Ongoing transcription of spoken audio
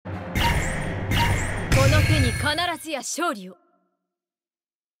手に必ずや勝利を。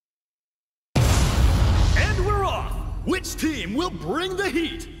 And we're off! Which team will bring the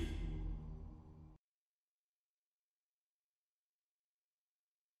heat?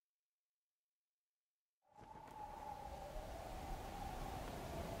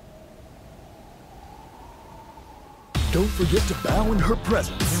 Don't forget to bow in her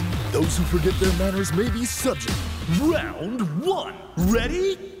presence. Those who forget their manners may be subject. Round 1.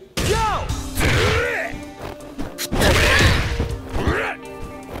 Ready? Go!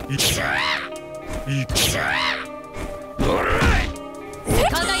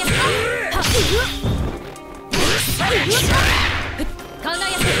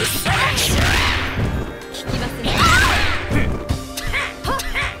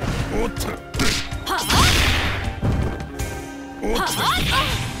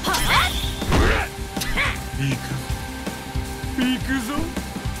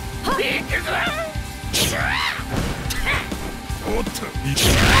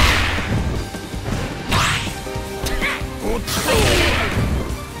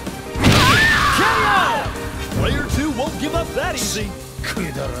 Player 2 won't give up that easy.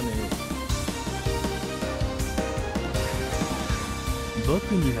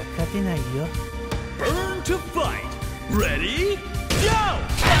 Burn to fight. Ready? Go!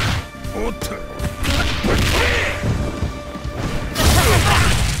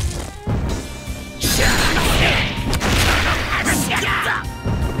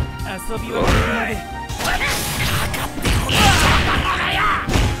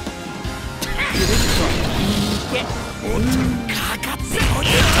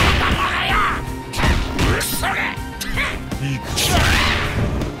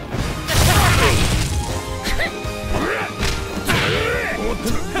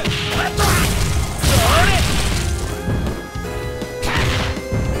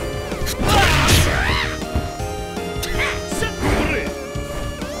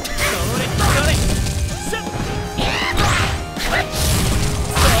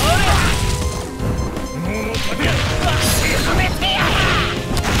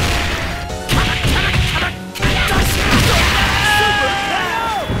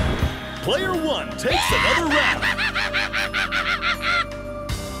 Player 1 takes another round.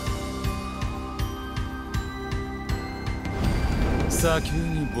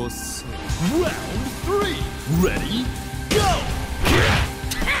 Round 3. Ready? Go!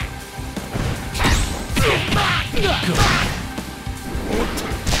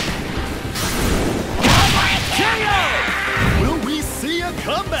 KO! Will we see a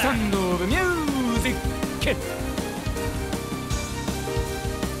comeback? Sound of music!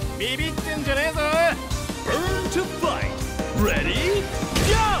 Burn to fight. Ready?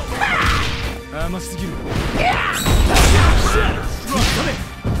 Go!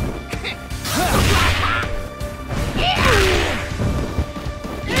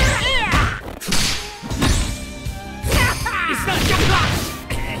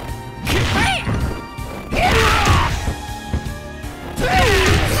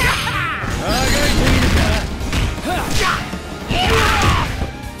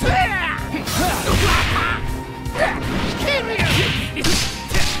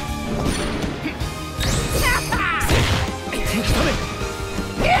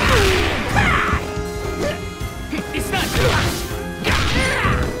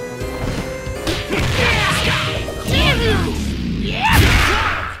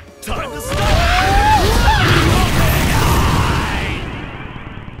 Time to stop!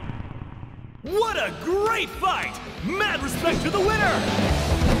 What a great fight! Mad respect to the winner!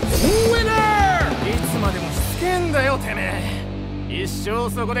 Winner! いつまでもしつけんだよてめえ。一生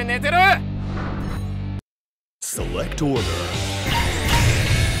そこで寝てる。Select order.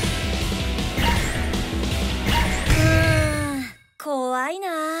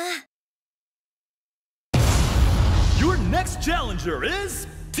 Your next challenger is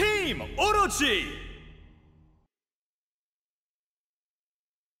Team Orochi!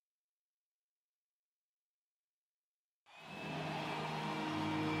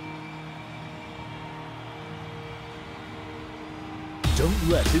 Don't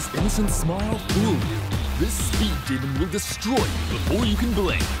let his innocent smile fool you. This speed demon will destroy you before you can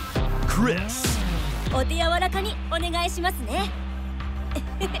blink. Chris. お手柔らかにお願いしますね。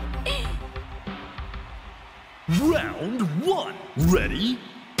Round 1. Ready?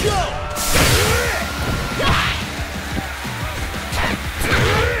 Go!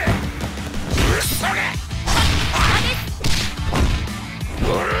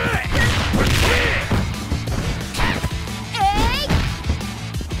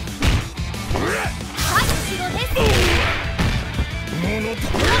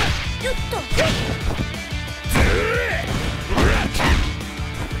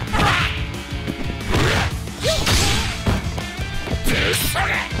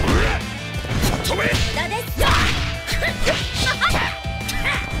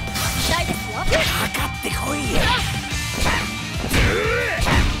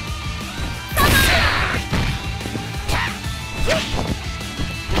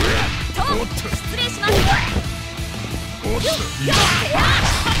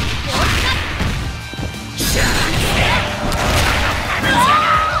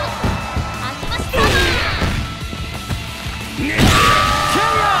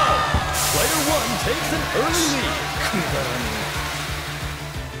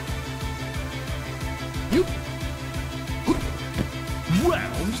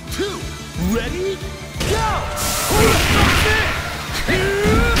 Round 2. Ready? Go!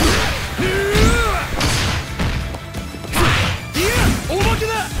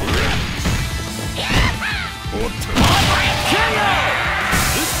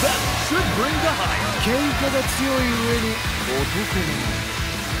 This battle should bring the high. 喧嘩が強い上に男が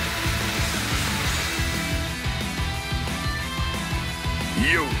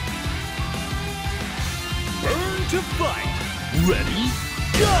You burn to fight. Ready?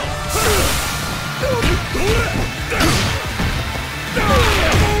 Go!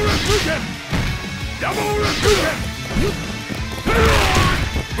 Double Repugant!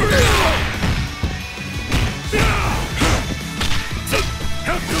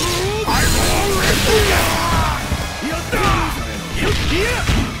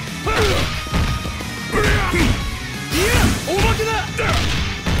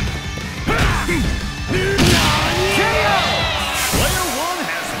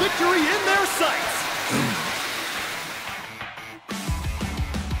 Victory in their sights!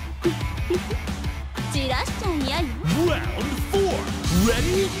 じらしちゃんやよ。 Round 4.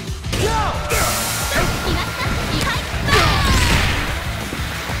 Ready? Go! いました。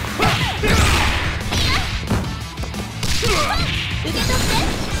受け取って。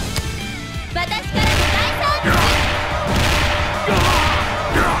私からの大サービス。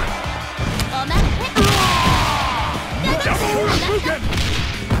お待って。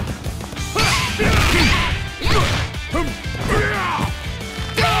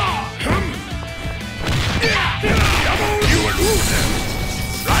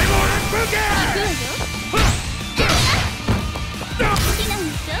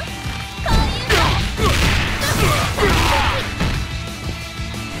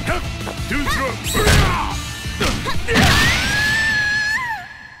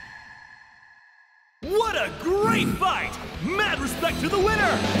What a great fight! Mad respect to the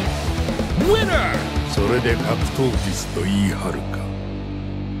winner! Winner! それで格闘術と言い張るか。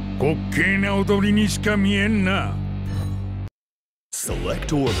滑稽な踊りにしか見えんな。Select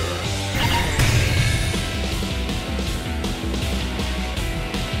order.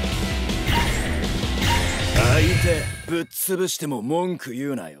 相手ぶっ潰しても文句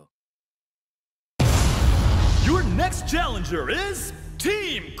言うなよ。 Your next challenger is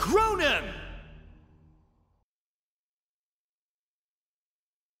Team Cronin!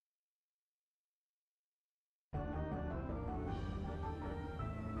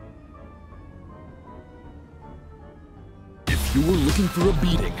 If you were looking for a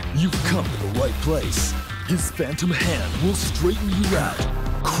beating, you've come to the right place. His phantom hand will straighten you out.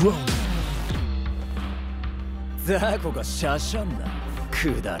 Cronin. ザコがシャシャンな。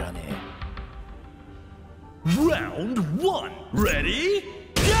くだらねえ。 Round 1. Ready?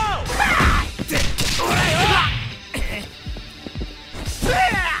 Go!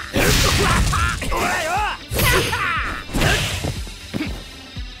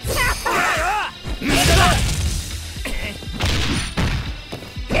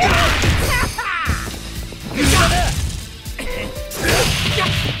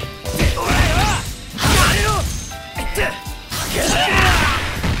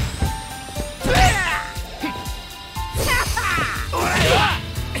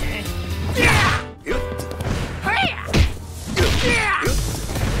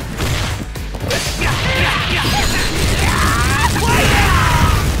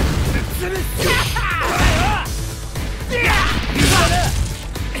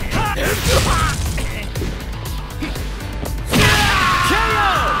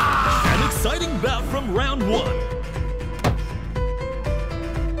 An exciting bout from round 1.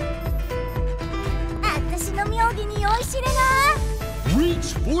 私の妙義に酔いしれが。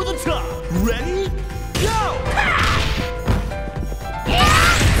 Reach for the top. Ready? Go!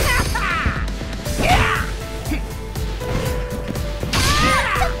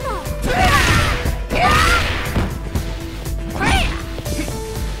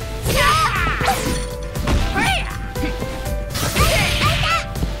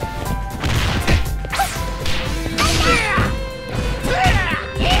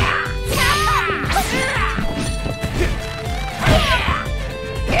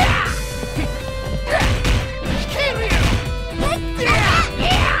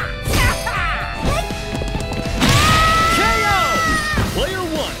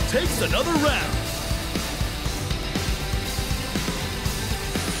 Takes another round.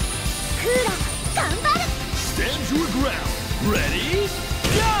 クーラー頑張る。 Stand your ground. Ready?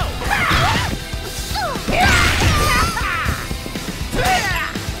 Go!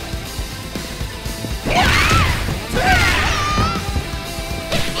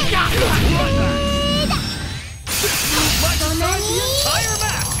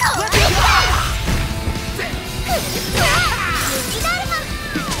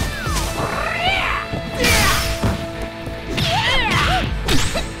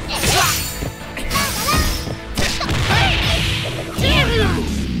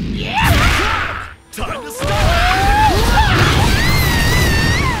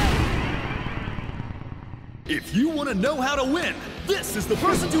 to know how to win, this is the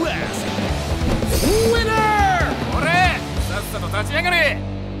person to ask. Winner! 俺さっさと立ち上がれ。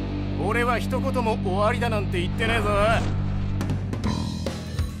俺は一言も終わりだなんて言ってねえぞ。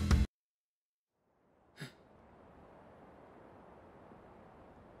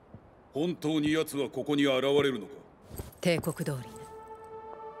本当に奴はここに現れるのか。帝国通りね。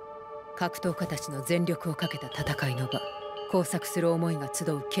格闘家たちの全力をかけた戦いの場、交錯する思いが集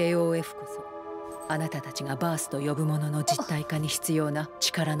う KOF こそあなたたちがバースと呼ぶものの実体化に必要な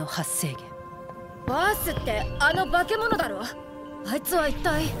力の発生源。バースってあの化け物だろ。あいつは一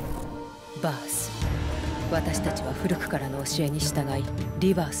体。バース、私たちは古くからの教えに従い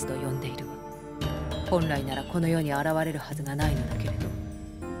リバースと呼んでいるわ。本来ならこの世に現れるはずがないのだけれど、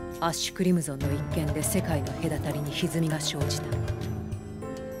アッシュクリムゾンの一件で世界の隔たりに歪みが生じた。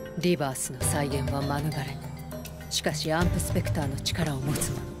リバースの再現は免れぬ。しかしアンプスペクターの力を持つ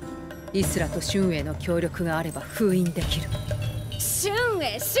者、イスラとシュンエの協力があれば封印できる。シュン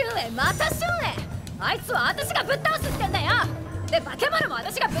エまたシュンエ。あいつは私がぶっ倒すってんだよ。で化け物も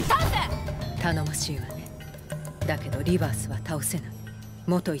私がぶっ倒す。頼もしいわね。だけどリバースは倒せない。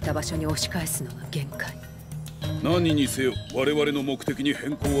元いた場所に押し返すのが限界。何にせよ我々の目的に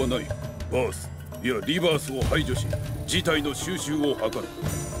変更はない。バース、いやリバースを排除し事態の収拾を図る。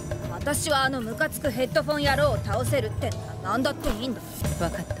私はあのムカつくヘッドフォン野郎を倒せるってんなら何だっていいんだ。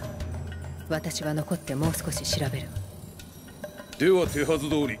分かった。私は残ってもう少し調べる。では手はず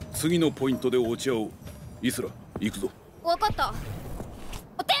通り次のポイントで落ち合おう。イスラ、行くぞ。分かった。っ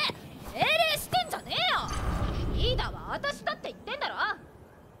て命令してんじゃねえよ。リーダーは私だって言ってんだろ。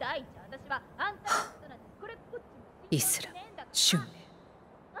第一私はあんたのことなんてこれっぽっちも。イスラ、シュンエ、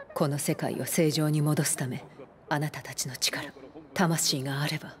この世界を正常に戻すためあなたたちの力、魂があ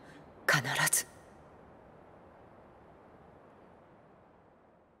れば必ず。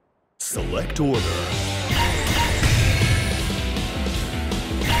Select order.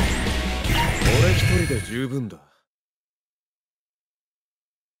 俺一人で十分だ。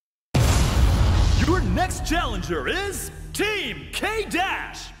Your next challenger is Team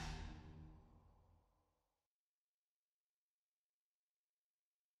K-Dash!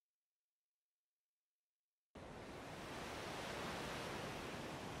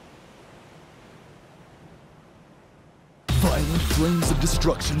 Violent flames of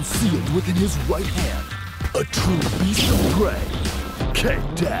destruction sealed within his right hand. A true beast of prey.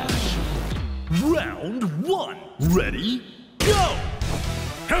 K-Dash. Round 1. Ready? Go!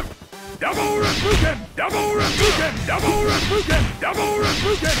 Double Replugen! Double Replugen! Double Replugen! Double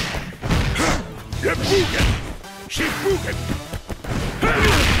Replugen! Replugen! Shiplugen!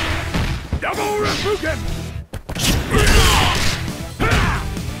 Double Replugen!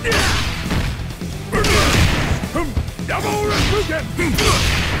 Double Replugen!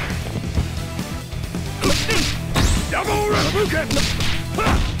 Double Replugen!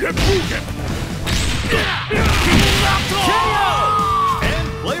 Replugen! KO! And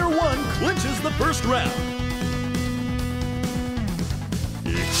player 1 clinches the first round.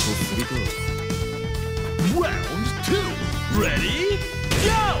 Round 2. Ready?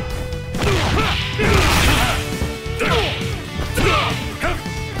 Go!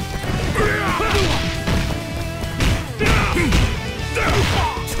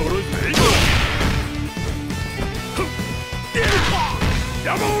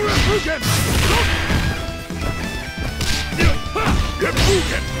 Double Replugen!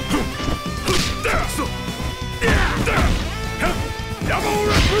 Replugen! Double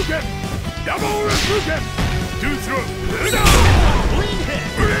Replugen! Double Replugen! Two throw! Clean hit!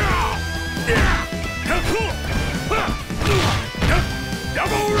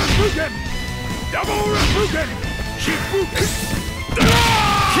 Double Replugen! Double Replugen! Shiplugen!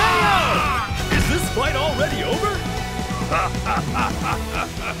 KO! Is this fight already over?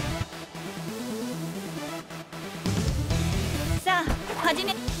 さあ始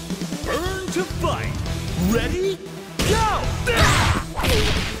め。 Burn to fight! Ready? Go!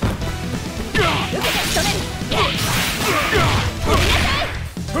 受けて仕留める。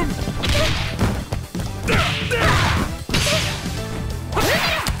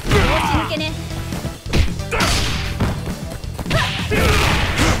同時抜けね。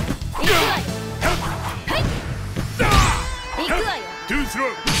行くわよ。はい。行くわよ。 Two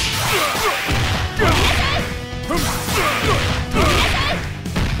throw!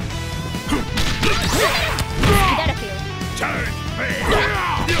 隙だらけよ。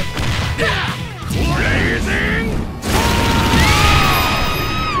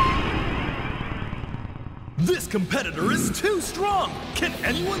 This competitor is too strong! Can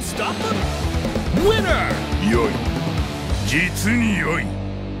anyone stop them? Winner! 良い、実に良い。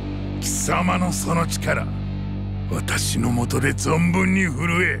貴様のその力私のもとで存分に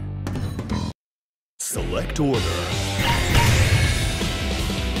震え。 Select order.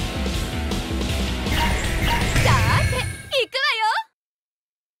 さて行くわ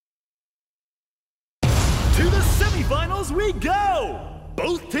よ。 To the semifinals we go!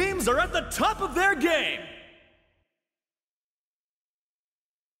 Both teams are at the top of their game!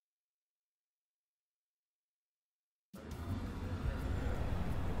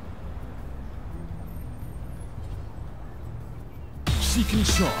 She can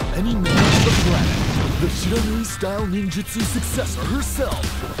charm any man on the planet. The Shiranui-style ninjutsu successor herself,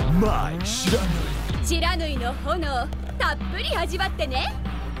 Mai Shiranui. 知らぬいの炎たっぷり味わってね。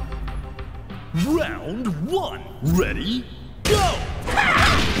 Round 1. Ready? Go!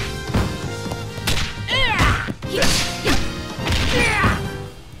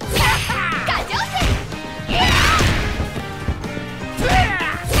 過剰戦。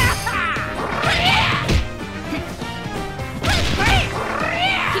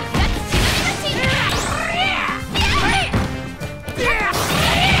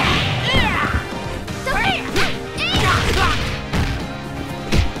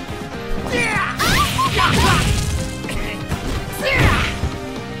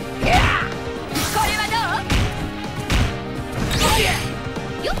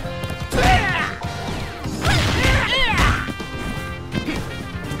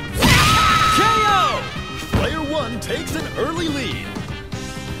Takes an early lead.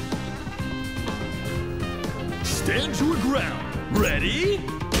 Stand your ground. Ready? Go!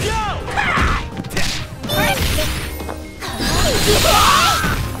 Psycho Ball!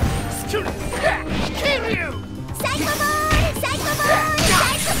 Psycho Ball! Psycho Shoot! Psycho Sword! Teleport! Psycho Ball!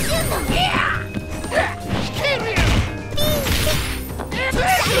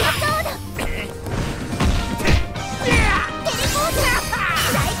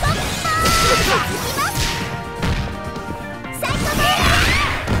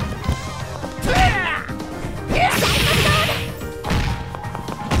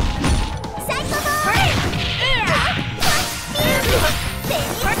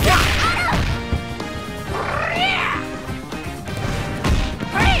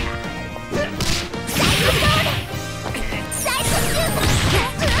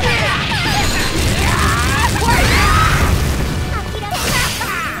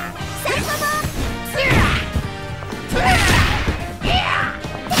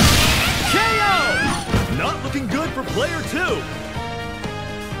 Player 2.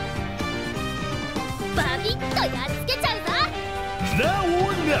 バビッとやっつけちゃうぞ。 Now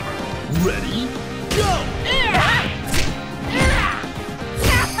or never. Ready? Go!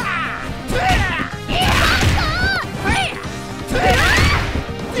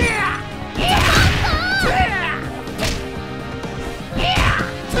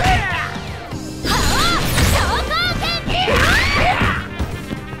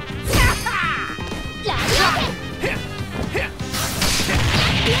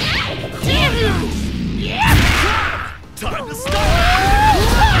 Time to stop!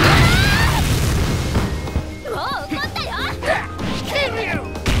 もう怒ったよ。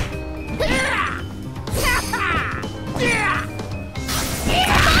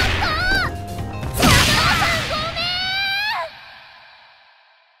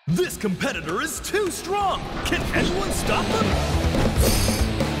 This competitor is too strong! Can anyone stop them?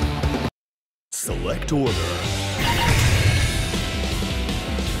 Select order.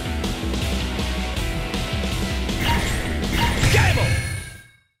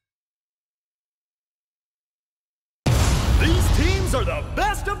 These teams are the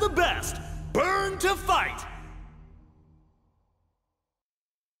best of the best! Burn to fight! "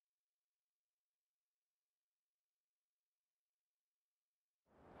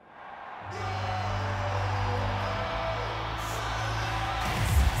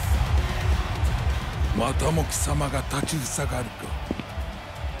またも貴様が立ちふさがるか。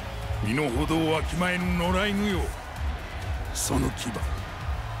身の程をわきまえぬ野良犬よ。その牙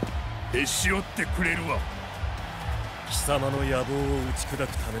へし折ってくれるわ。貴様の野望を打ち砕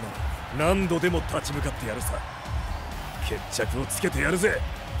くためなら何度でも立ち向かってやるさ。決着をつけてやるぜ、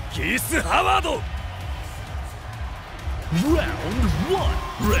キース・ハワード。 Round 1.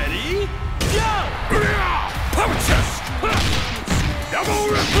 Ready? Go! Punches! Double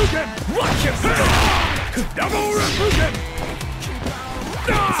Refugen! Watch it! Double Refugen!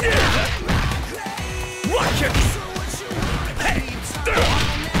 Watch it! Hey!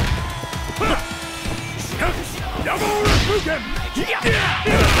 Double Refugen!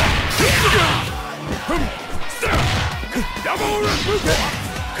 Double Refugen!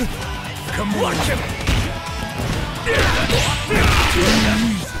 Come on! Watch it!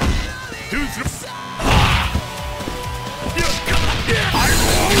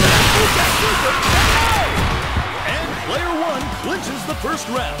 the first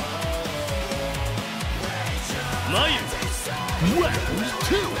round. Round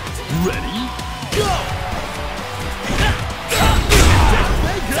 2. Ready? Go!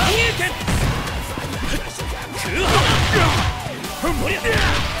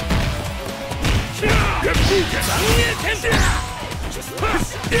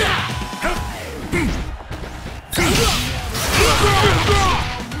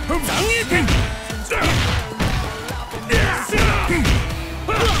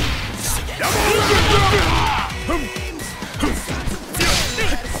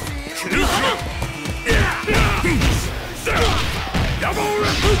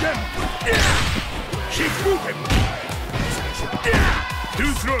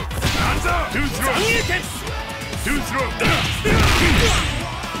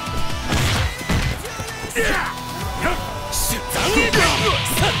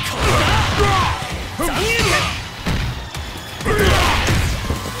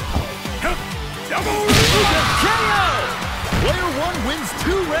 Player 1 wins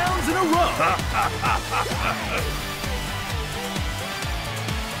 2 rounds in a row.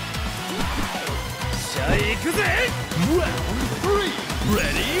 Round 3.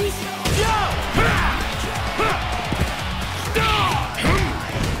 Ready? Go!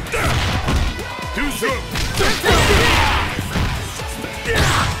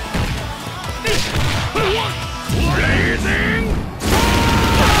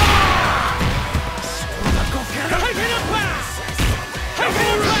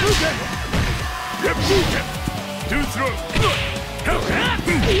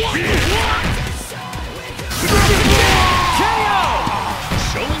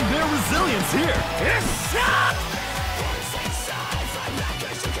 Showing their resilience here.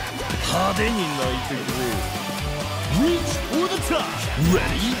 Reach for the top.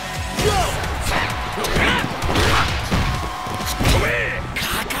 Ready? Go!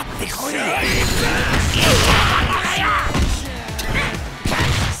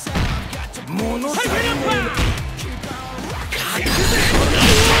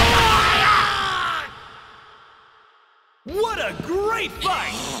 What a great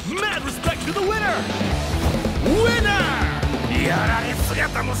fight! Mad respect to the winner! Winner! やられ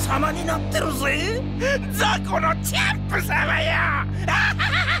姿も様になってるぜ雑魚のチャンプ様よ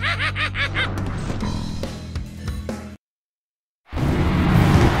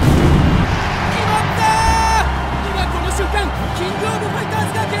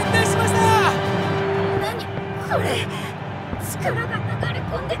これ力が流れ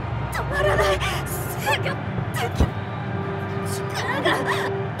込んで止まらない制御でき力が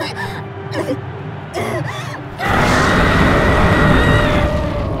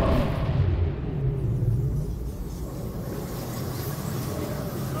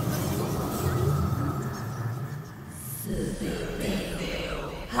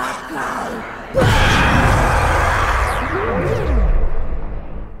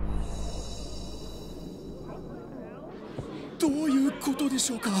どういうことで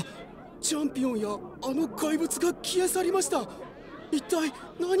しょうか。チャンピオンやあの怪物が消え去りました。一体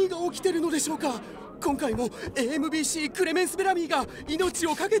何が起きてるのでしょうか。今回も AMBC クレメンス・ベラミーが命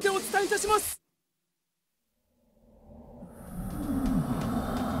を懸けてお伝えいたします。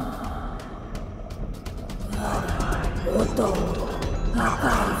音破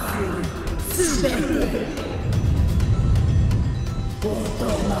壊するすべて音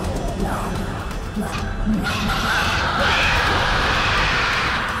の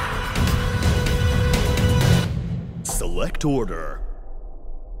Select order.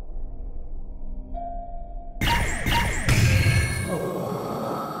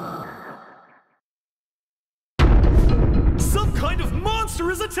 Some kind of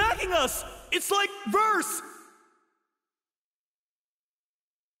monster is attacking us! It's like verse!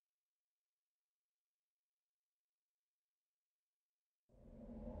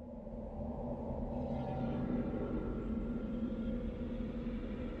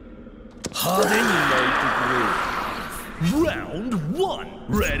 Round 1.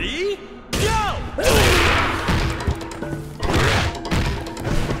 Ready? Go!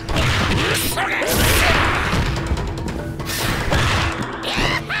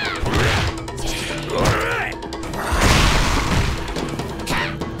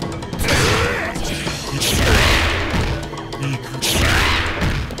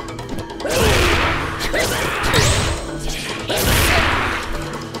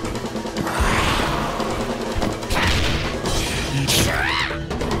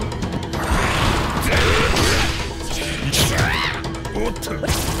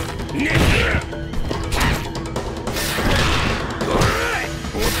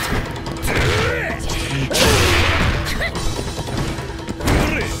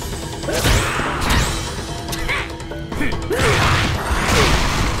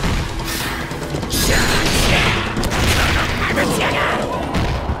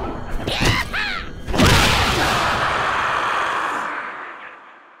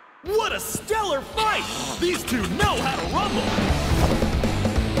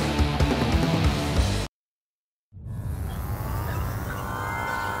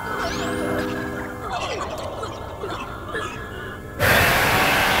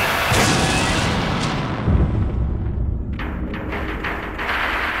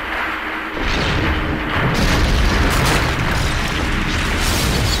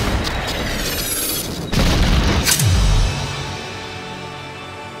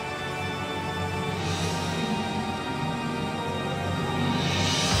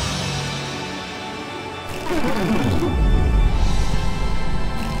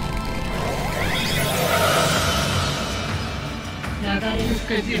 流れの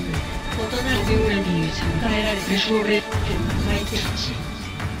数や異なる分野に有考えられた症例点の最適値。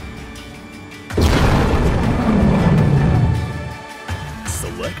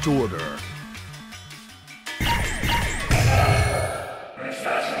Select order.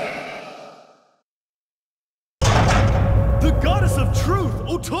 The goddess of truth,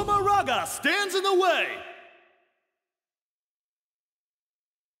 Otoma Raga, stands in the way.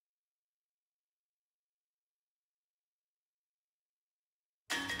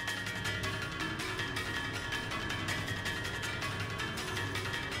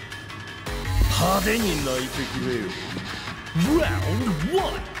 Round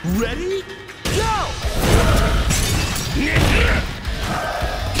 1, ready, go!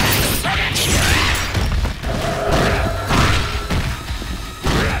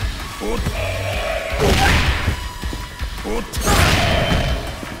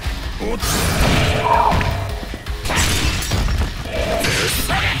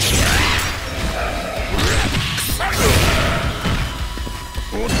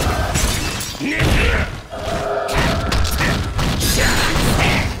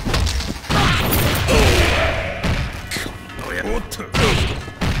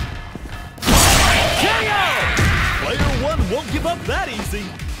 Player 1 won't give up that easy.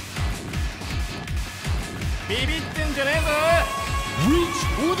 Reach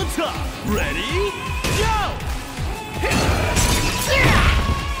for the top. Ready? Go!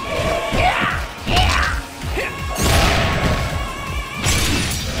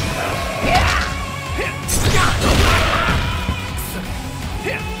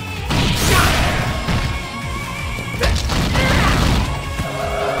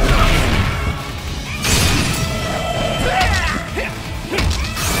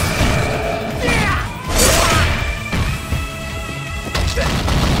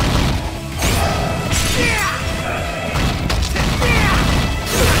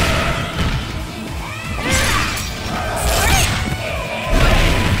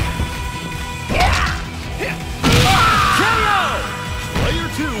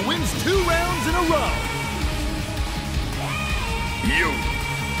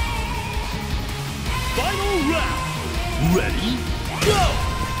 Final round. Ready? Go!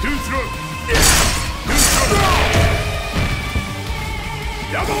 Two through.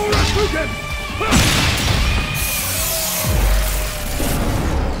 Yamura Fuken!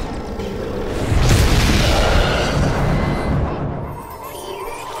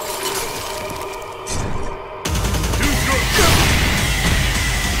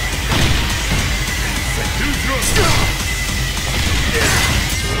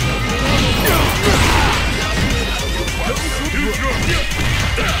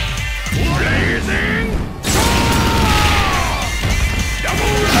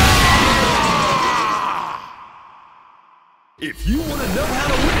 If you want to know how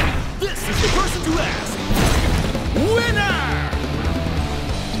to win, this is the person to ask. Winner!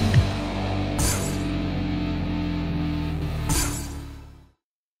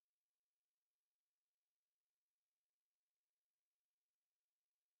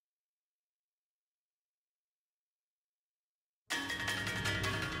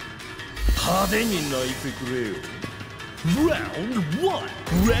 Round 1.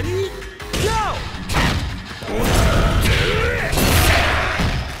 Ready? Go!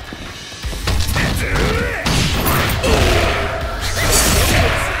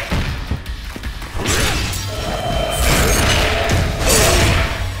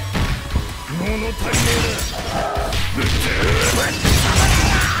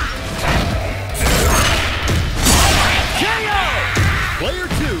 Player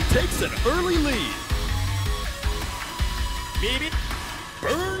 2 takes an early lead.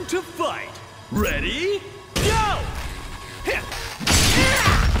 Burn to fight. Ready? Go!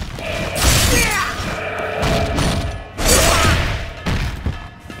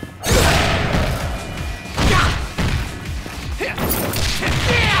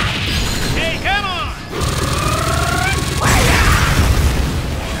 Hey, come on!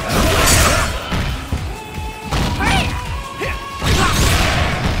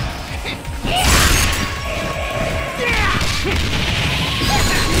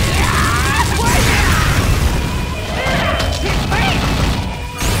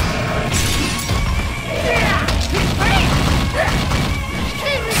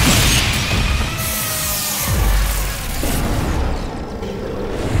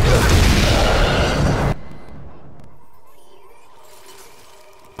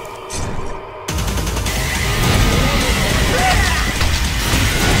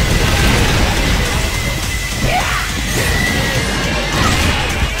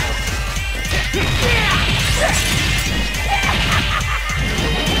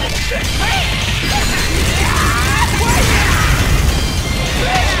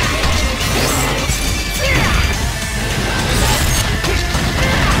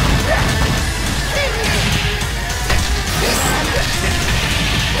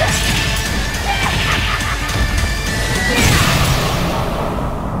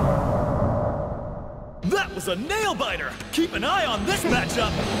 a nail biter. Keep an eye on this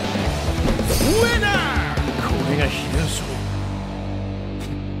matchup. Winner! これが秘伝書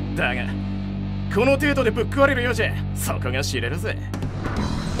だがこの程度でぶっ食われるようじゃそこが知れるぜ。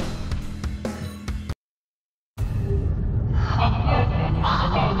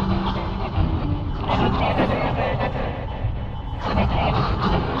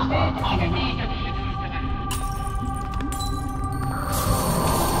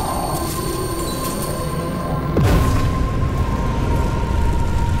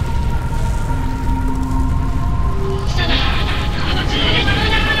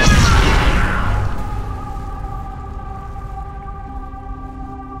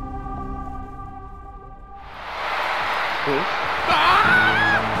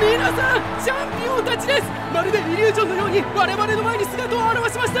皆さん、チャンピオンたちです。まるでイリュージョンのように我々の前に姿を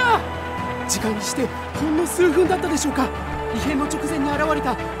現しました。時間にしてほんの数分だったでしょうか。異変の直前に現れ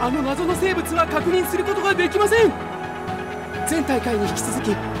たあの謎の生物は確認することができません。前大会に引き続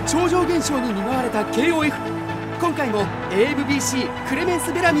き超常現象に見舞われた KOF。 今回も AMBC クレメン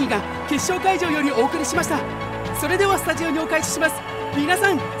ス・ベラミーが決勝会場よりお送りしました。それではスタジオにお返しします。皆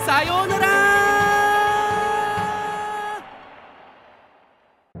さん、さようなら。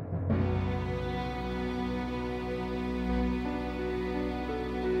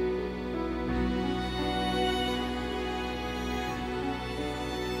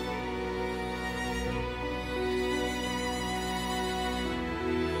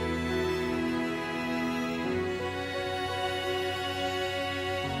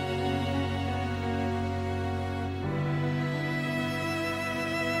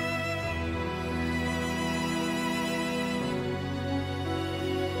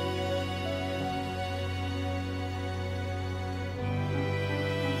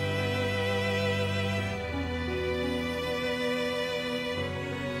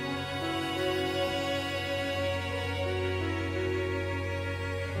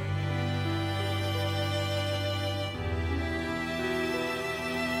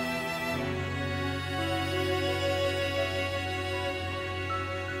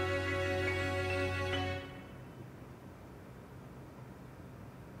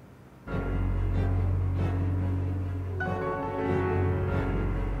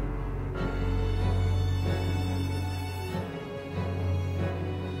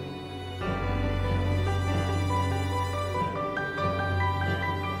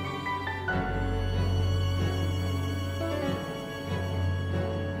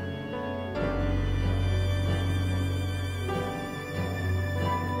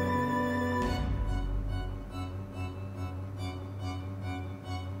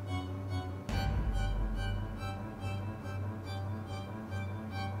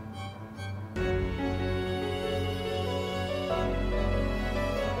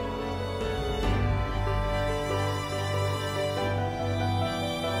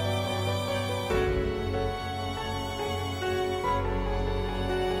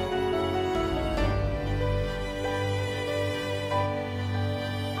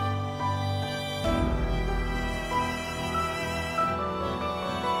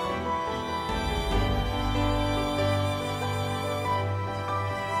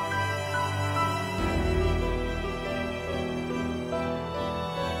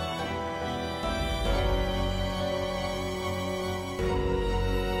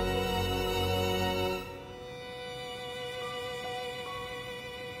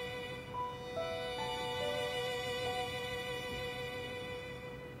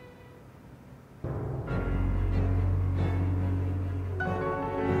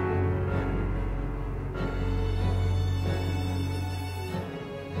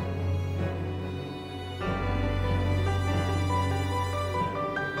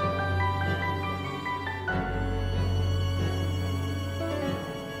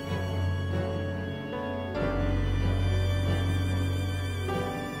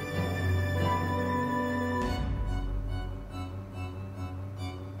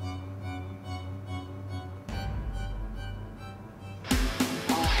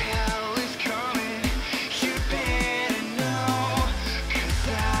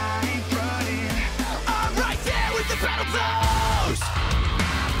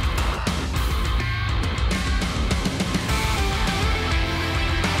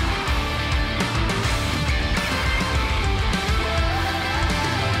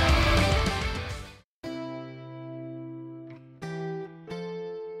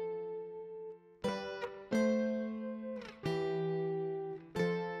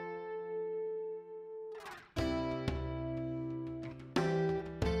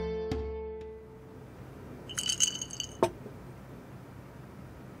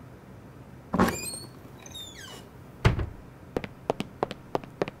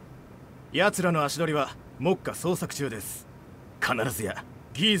奴らの足取りは目下捜索中です。必ずや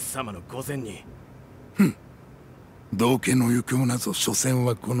ギース様の御前に。道家の余興なぞ所詮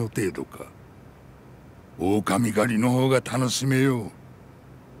はこの程度か。狼狩りの方が楽しめよう。